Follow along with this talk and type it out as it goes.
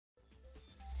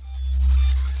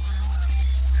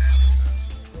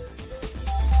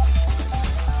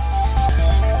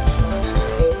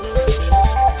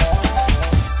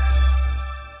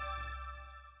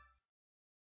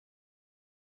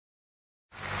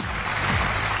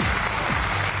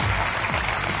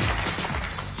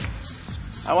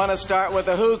I want to start with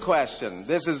a who question.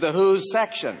 This is the who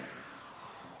section.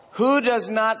 Who does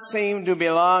not seem to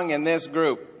belong in this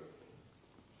group?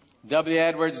 W.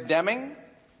 Edwards Deming,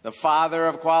 the father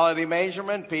of quality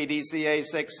measurement, PDCA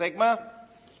Six Sigma.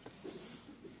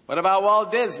 What about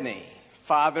Walt Disney,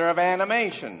 father of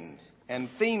animation and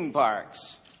theme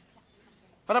parks?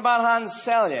 What about Hans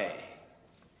Selye,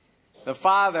 the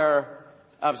father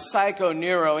of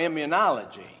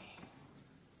psychoneuroimmunology?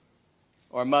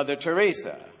 Or Mother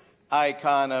Teresa,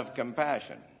 icon of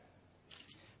compassion?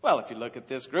 Well, if you look at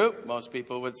this group, most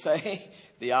people would say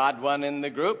the odd one in the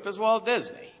group is Walt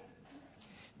Disney.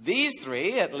 These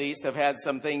three, at least, have had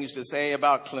some things to say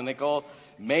about clinical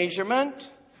measurement,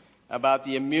 about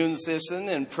the immune system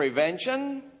and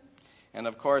prevention, and,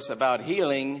 of course, about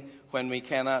healing when we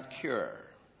cannot cure.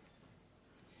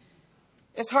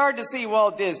 It's hard to see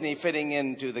Walt Disney fitting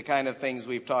into the kind of things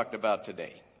we've talked about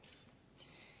today.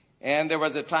 And there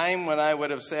was a time when I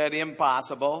would have said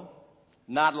impossible,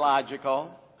 not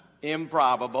logical,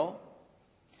 improbable.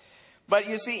 But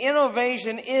you see,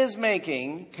 innovation is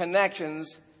making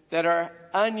connections that are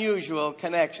unusual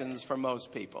connections for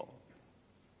most people.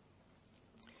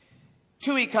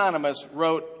 Two economists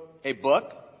wrote a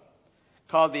book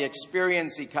called The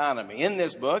Experience Economy. In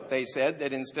this book, they said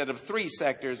that instead of three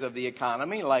sectors of the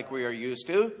economy, like we are used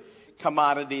to,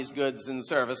 commodities, goods, and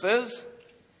services,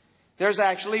 there's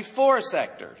actually four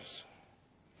sectors.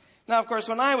 Now, of course,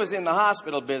 when I was in the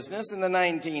hospital business in the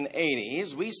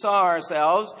 1980s, we saw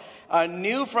ourselves, a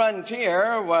new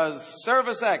frontier was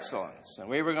service excellence. And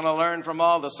we were going to learn from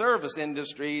all the service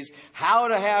industries how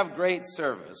to have great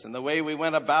service. And the way we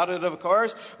went about it, of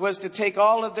course, was to take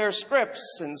all of their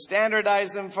scripts and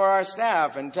standardize them for our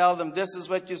staff and tell them, this is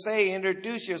what you say,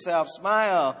 introduce yourself,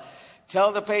 smile,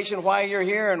 tell the patient why you're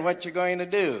here and what you're going to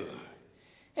do.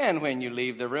 And when you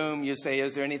leave the room, you say,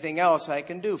 is there anything else I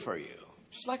can do for you?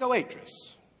 Just like a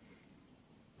waitress.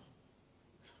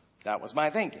 That was my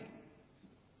thinking.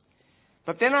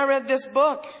 But then I read this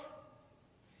book,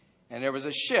 and there was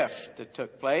a shift that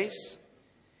took place,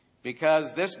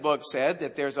 because this book said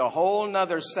that there's a whole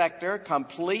nother sector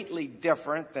completely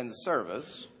different than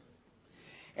service.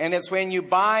 And it's when you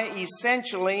buy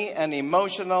essentially an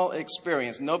emotional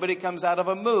experience. Nobody comes out of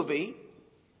a movie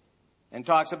and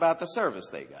talks about the service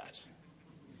they got.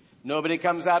 Nobody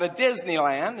comes out of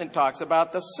Disneyland and talks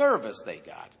about the service they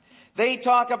got. They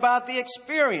talk about the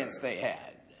experience they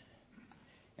had.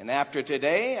 And after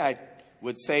today, I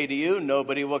would say to you,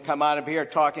 nobody will come out of here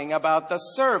talking about the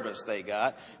service they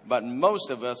got, but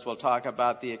most of us will talk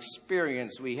about the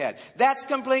experience we had. That's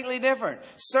completely different.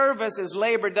 Service is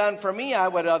labor done for me I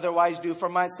would otherwise do for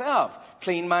myself.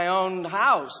 Clean my own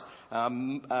house.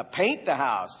 Paint the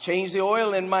house, change the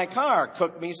oil in my car,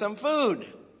 cook me some food.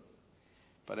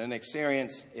 But an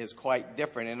experience is quite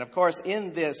different. And of course,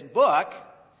 in this book,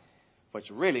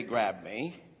 which really grabbed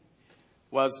me,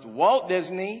 was Walt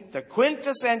Disney, the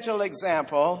quintessential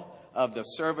example of the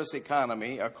service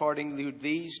economy, according to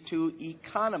these two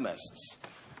economists.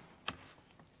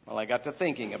 Well, I got to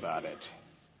thinking about it.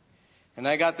 And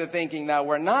I got to thinking, now,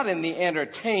 we're not in the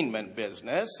entertainment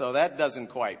business, so that doesn't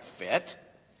quite fit.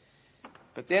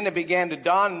 But then it began to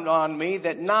dawn on me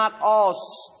that not all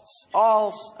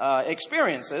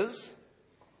experiences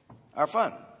are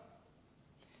fun.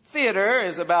 Theater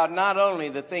is about not only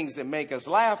the things that make us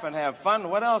laugh and have fun.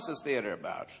 What else is theater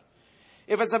about?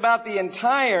 If it's about the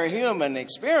entire human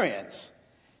experience,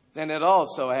 then it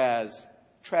also has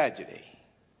tragedy.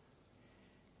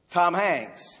 Tom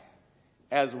Hanks,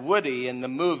 as Woody in the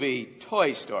movie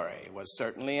Toy Story, was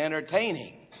certainly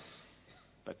entertaining.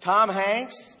 But Tom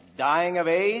Hanks dying of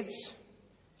AIDS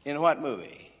in what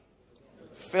movie?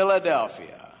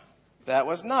 Philadelphia. That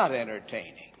was not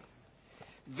entertaining.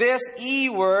 This E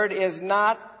word is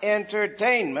not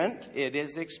entertainment, it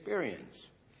is experience.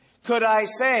 Could I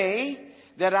say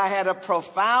that I had a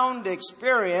profound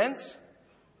experience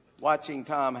watching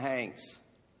Tom Hanks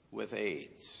with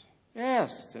AIDS?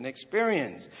 Yes, it's an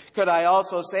experience. Could I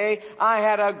also say I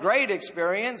had a great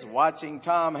experience watching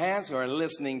Tom Hanks or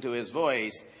listening to his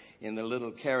voice in the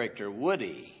little character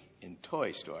Woody in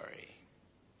Toy Story?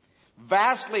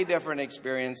 Vastly different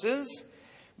experiences,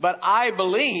 but I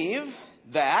believe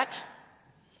that,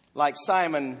 like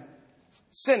Simon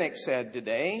Sinek said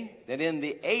today, that in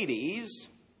the 80s,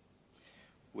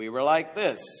 we were like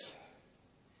this.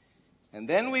 And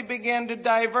then we began to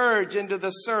diverge into the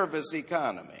service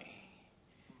economy.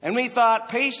 And we thought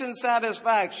patient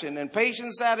satisfaction and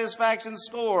patient satisfaction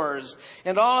scores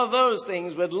and all of those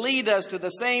things would lead us to the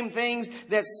same things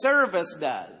that service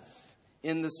does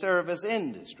in the service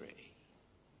industry.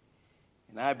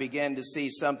 And I began to see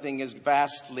something is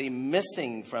vastly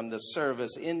missing from the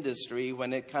service industry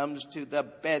when it comes to the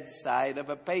bedside of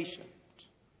a patient.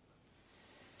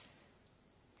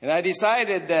 And I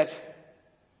decided that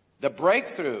the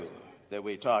breakthrough that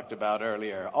we talked about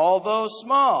earlier, although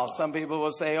small, some people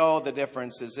will say, oh, the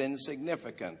difference is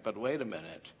insignificant. But wait a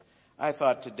minute. I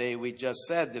thought today we just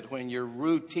said that when your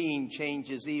routine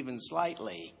changes even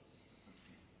slightly,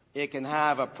 it can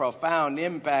have a profound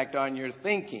impact on your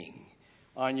thinking,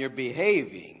 on your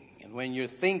behaving. And when your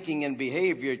thinking and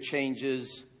behavior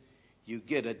changes, you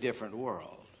get a different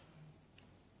world.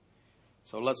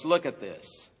 So let's look at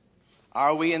this.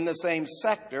 Are we in the same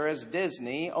sector as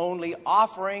Disney, only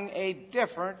offering a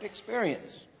different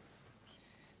experience?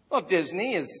 Well,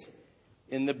 Disney is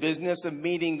in the business of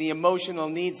meeting the emotional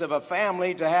needs of a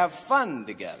family to have fun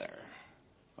together.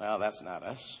 Well, that's not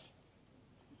us.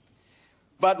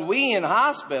 But we in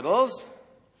hospitals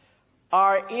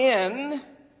are in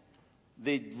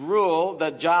the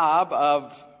job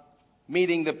of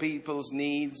meeting the people's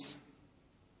needs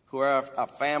who are a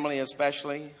family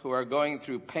especially, who are going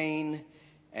through pain,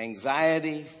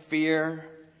 anxiety, fear,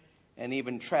 and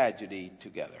even tragedy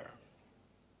together.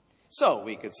 So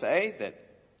we could say that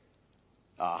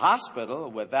a hospital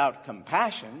without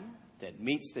compassion that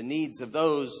meets the needs of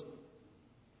those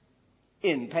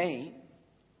in pain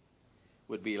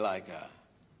would be like a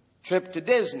trip to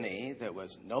Disney that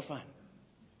was no fun.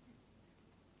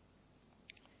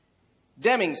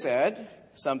 Deming said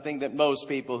something that most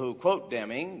people who quote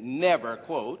Deming never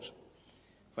quote.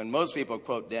 When most people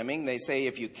quote Deming, they say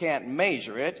if you can't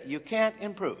measure it, you can't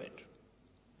improve it.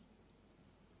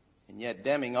 And yet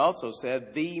Deming also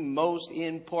said the most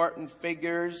important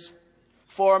figures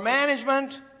for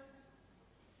management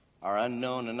are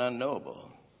unknown and unknowable.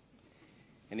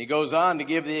 And he goes on to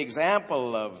give the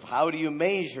example of how do you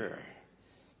measure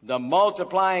the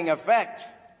multiplying effect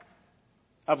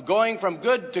of going from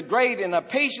good to great in a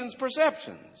patient's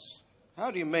perceptions.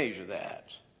 How do you measure that?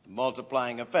 The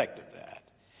multiplying effect of that.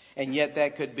 And yet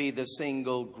that could be the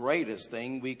single greatest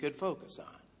thing we could focus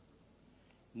on,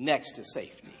 next to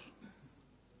safety.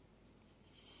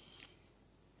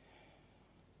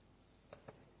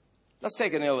 Let's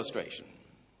take an illustration.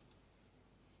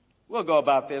 We'll go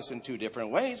about this in two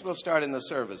different ways. We'll start in the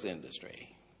service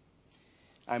industry.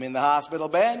 I'm in the hospital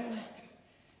bed.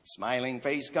 Smiling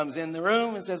face comes in the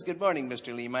room and says, "Good morning,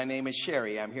 Mr. Lee. My name is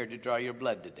Sherry. I'm here to draw your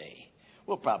blood today."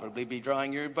 We'll probably be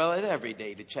drawing your blood every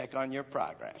day to check on your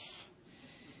progress.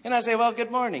 And I say, "Well,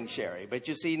 good morning, Sherry." But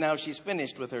you see, now she's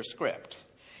finished with her script.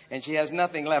 And she has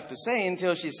nothing left to say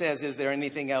until she says, "Is there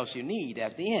anything else you need?"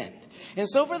 at the end. And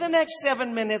so for the next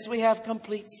 7 minutes, we have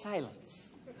complete silence.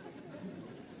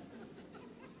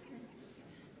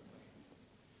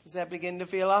 Does that begin to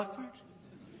feel awkward?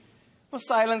 Well,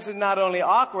 silence is not only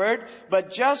awkward,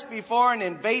 but just before an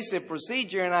invasive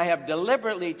procedure, and I have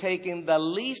deliberately taken the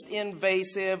least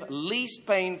invasive, least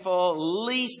painful,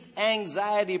 least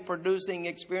anxiety-producing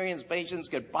experience patients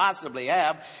could possibly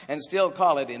have and still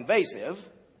call it invasive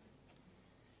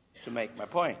to make my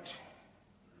point.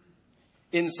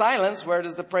 In silence, where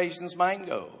does the patient's mind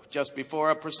go just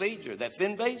before a procedure that's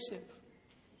invasive?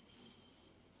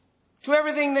 To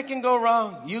everything that can go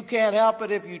wrong. You can't help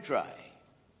it if you try.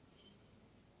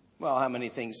 Well, how many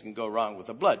things can go wrong with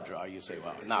a blood draw? You say,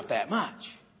 well, not that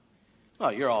much.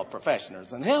 Well, you're all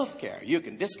professionals in healthcare. You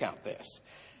can discount this.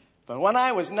 But when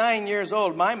I was 9 years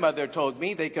old, my mother told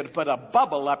me they could put a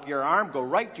bubble up your arm, go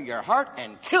right to your heart,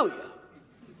 and kill you.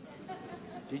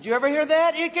 Did you ever hear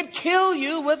that? It could kill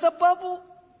you with a bubble.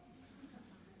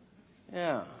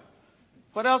 Yeah.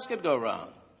 What else could go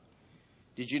wrong?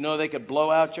 Did you know they could blow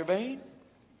out your vein?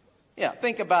 Yeah,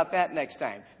 think about that next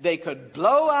time. They could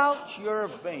blow out your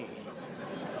vein.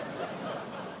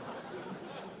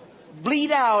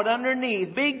 Bleed out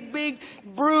underneath. Big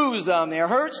bruise on there.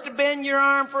 Hurts to bend your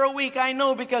arm for a week. I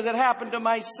know because it happened to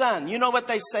my son. You know what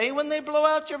they say when they blow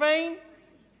out your vein?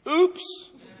 Oops.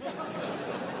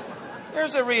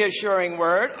 There's a reassuring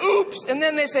word. Oops. And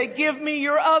then they say, "Give me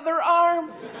your other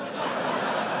arm."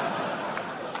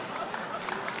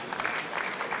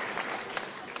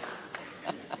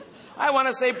 I want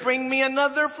to say, "Bring me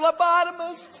another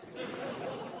phlebotomist."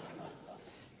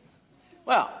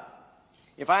 Well,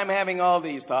 if I'm having all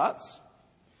these thoughts,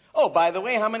 oh, by the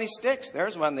way, how many sticks?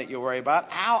 There's one that you worry about.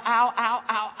 Ow, ow, ow,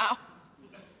 ow, ow.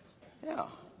 Yeah.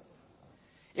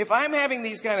 If I'm having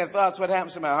these kind of thoughts, what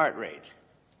happens to my heart rate?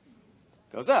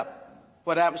 Goes up.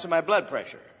 What happens to my blood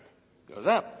pressure? Goes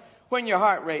up. When your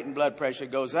heart rate and blood pressure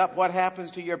goes up, what happens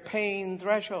to your pain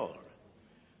threshold?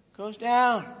 Goes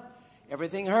down.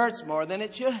 everything hurts more than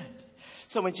it should.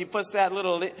 So when she puts that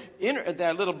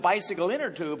little bicycle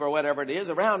inner tube or whatever it is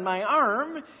around my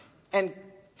arm and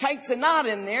tights a knot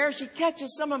in there, she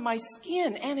catches some of my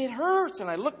skin and it hurts. And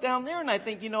I look down there and I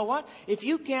think, you know what? If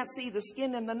you can't see the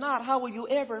skin in the knot, how will you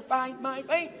ever find my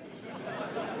vein?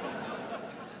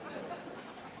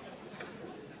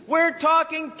 We're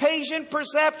talking patient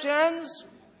perceptions.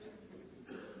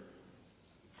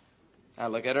 I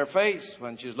look at her face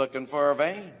when she's looking for a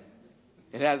vein.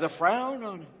 It has a frown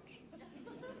on it.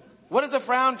 What does a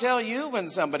frown tell you when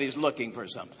somebody's looking for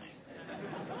something?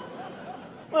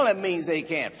 Well, it means they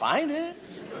can't find it.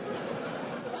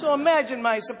 So imagine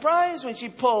my surprise when she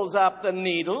pulls up the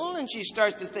needle and she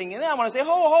starts to think, I want to say,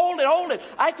 hold it.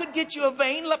 I could get you a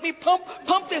vein. Let me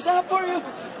pump this out for you.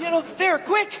 There,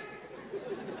 quick.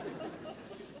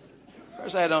 Of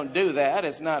course, I don't do that.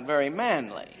 It's not very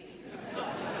manly.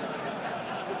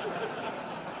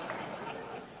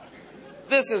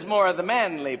 This is more of the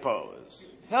manly pose.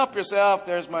 Help yourself.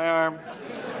 There's my arm.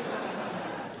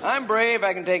 I'm brave.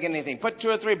 I can take anything. Put 2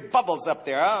 or 3 bubbles up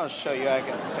there. I'll show you I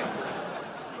can take it.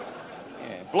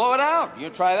 Yeah, blow it out. You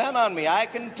try that on me. I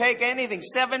can take anything.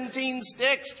 17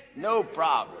 sticks. No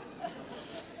problem.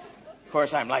 Of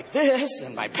course, I'm like this,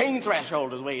 and my pain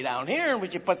threshold is way down here. And when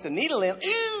she puts the needle in,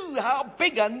 ew, how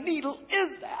big a needle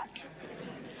is that?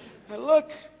 I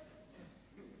look.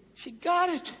 She got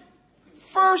it.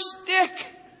 First stick.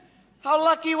 How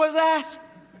lucky was that?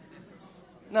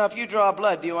 Now, if you draw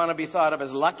blood, do you want to be thought of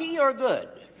as lucky or good?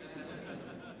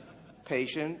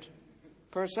 Patient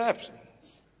perceptions.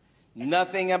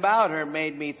 Nothing about her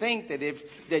made me think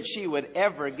that she would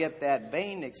ever get that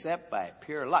vein except by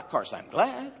pure luck. Of course, I'm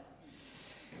glad.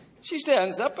 She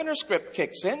stands up and her script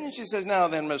kicks in and she says, now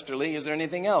then, Mr. Lee, is there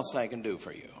anything else I can do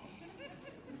for you?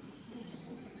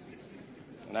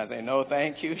 And I say, no,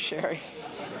 thank you, Sherry.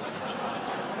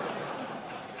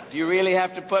 Do you really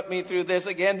have to put me through this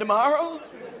again tomorrow?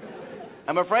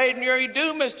 I'm afraid you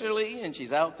do, Mr. Lee. And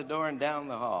she's out the door and down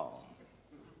the hall.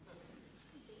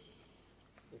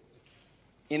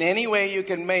 In any way you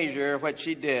can measure what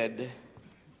she did,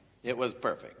 it was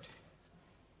perfect.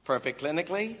 Perfect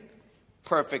clinically,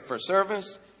 perfect for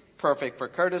service, perfect for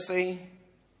courtesy.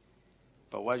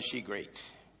 But was she great?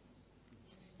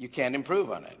 You can't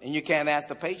improve on it. And you can't ask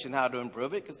the patient how to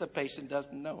improve it because the patient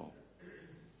doesn't know.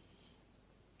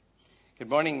 Good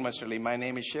morning, Mr. Lee. My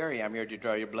name is Sherry. I'm here to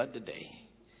draw your blood today.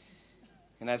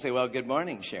 And I say, well, good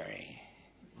morning, Sherry.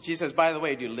 She says, by the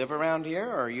way, do you live around here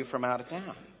or are you from out of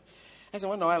town? I said,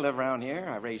 well, no, I live around here.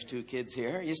 I raised 2 kids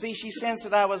here. You see, she sensed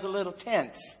that I was a little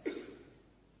tense.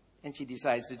 And she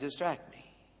decides to distract me.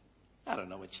 I don't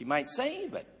know what she might say,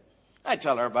 but I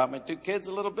tell her about my 2 kids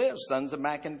a little bit. Son's a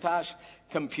Macintosh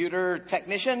computer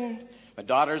technician. My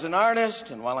daughter's an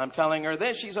artist. And while I'm telling her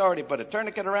this, she's already put a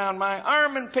tourniquet around my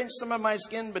arm and pinched some of my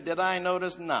skin. But did I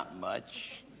notice? Not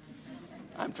much.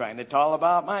 I'm trying to tell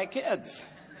about my kids.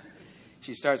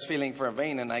 She starts feeling for a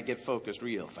vein and I get focused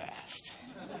real fast.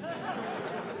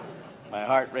 My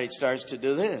heart rate starts to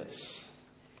do this.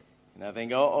 And I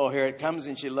think, oh, here it comes.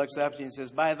 And she looks up and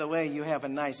says, by the way, you have a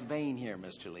nice vein here,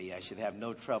 Mr. Lee. I should have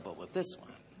no trouble with this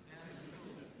one.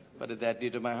 What did that do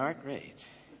to my heart rate?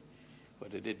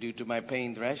 What did it do to my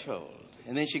pain threshold?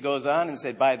 And then she goes on and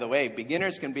said, by the way,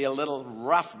 beginners can be a little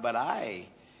rough, but I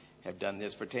have done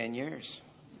this for 10 years.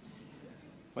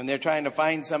 When they're trying to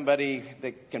find somebody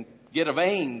that can get a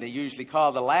vein, they usually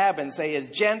call the lab and say, is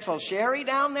Gentle Sherry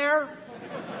down there?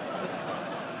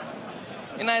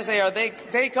 And I say,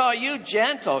 they call you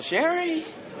Gentle Sherry?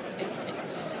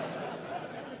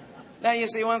 Now, you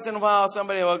see, once in a while,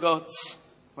 somebody will go, tss,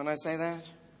 when I say that,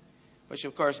 which,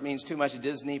 of course, means too much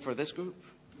Disney for this group.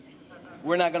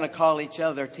 We're not going to call each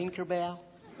other Tinkerbell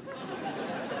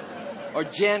or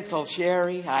Gentle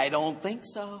Sherry. I don't think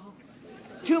so.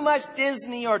 Too much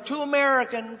Disney or too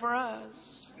American for us.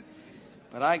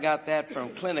 But I got that from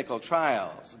clinical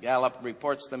trials. Gallup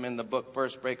reports them in the book,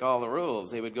 First Break All the Rules.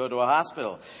 They would go to a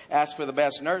hospital, ask for the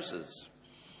best nurses.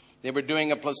 They were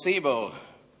doing a placebo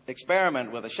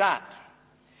experiment with a shot.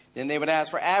 Then they would ask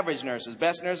for average nurses.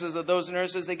 Best nurses are those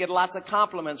nurses that get lots of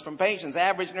compliments from patients.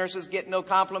 Average nurses get no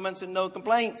compliments and no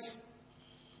complaints.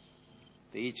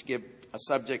 They each give a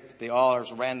subject. They all are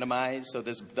randomized, so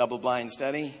this double-blind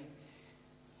study.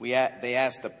 They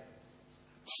ask the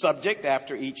subject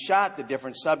after each shot, the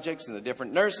different subjects and the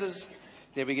different nurses.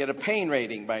 They would get a pain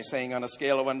rating by saying on a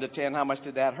scale of 1 to 10, how much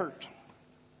did that hurt?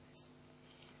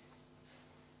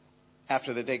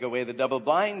 After they take away the double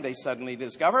blind, they suddenly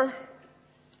discover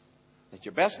that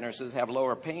your best nurses have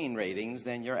lower pain ratings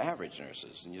than your average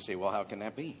nurses. And you say, well, how can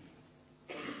that be?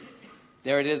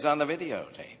 There it is on the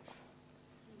videotape.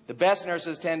 The best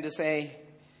nurses tend to say,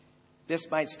 this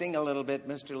might sting a little bit,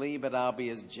 Mr. Lee, but I'll be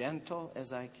as gentle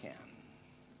as I can.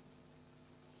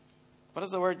 What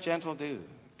does the word gentle do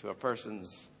to a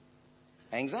person's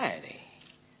anxiety?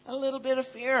 A little bit of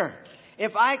fear.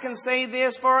 If I can say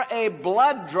this for a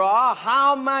blood draw,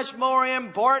 how much more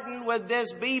important would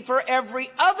this be for every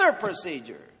other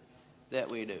procedure that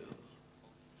we do?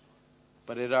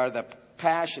 But it are the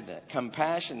passionate,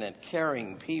 compassionate,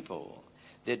 caring people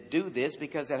that do this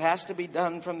because it has to be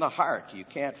done from the heart. You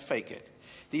can't fake it.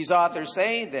 These authors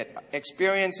say that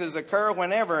experiences occur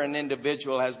whenever an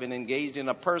individual has been engaged in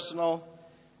a personal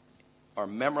or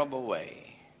memorable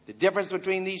way. The difference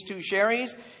between these two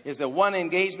Sherrys is that one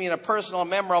engaged me in a personal,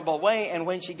 memorable way, and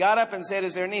when she got up and said,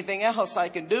 is there anything else I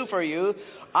can do for you?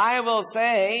 I will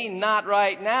say, not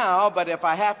right now, but if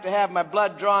I have to have my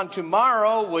blood drawn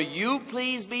tomorrow, will you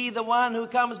please be the one who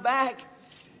comes back?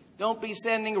 Don't be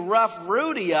sending rough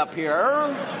Rudy up here.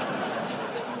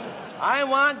 I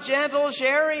want gentle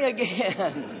Sherry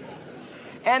again.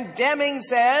 And Deming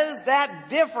says that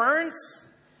difference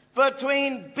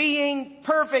between being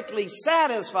perfectly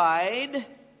satisfied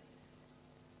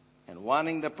and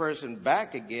wanting the person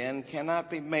back again cannot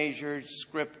be measured,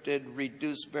 scripted,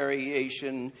 reduced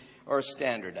variation, or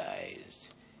standardized.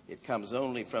 It comes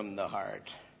only from the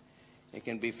heart. It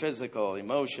can be physical,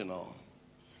 emotional.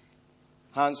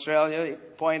 Hans Strelja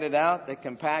pointed out that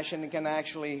compassion can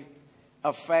actually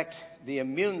affect the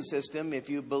immune system if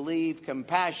you believe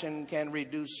compassion can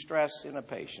reduce stress in a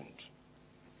patient.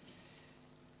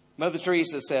 Mother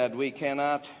Teresa said, we can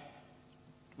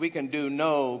do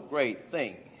no great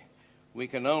thing. We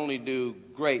can only do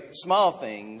small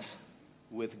things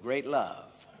with great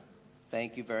love.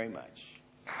 Thank you very much.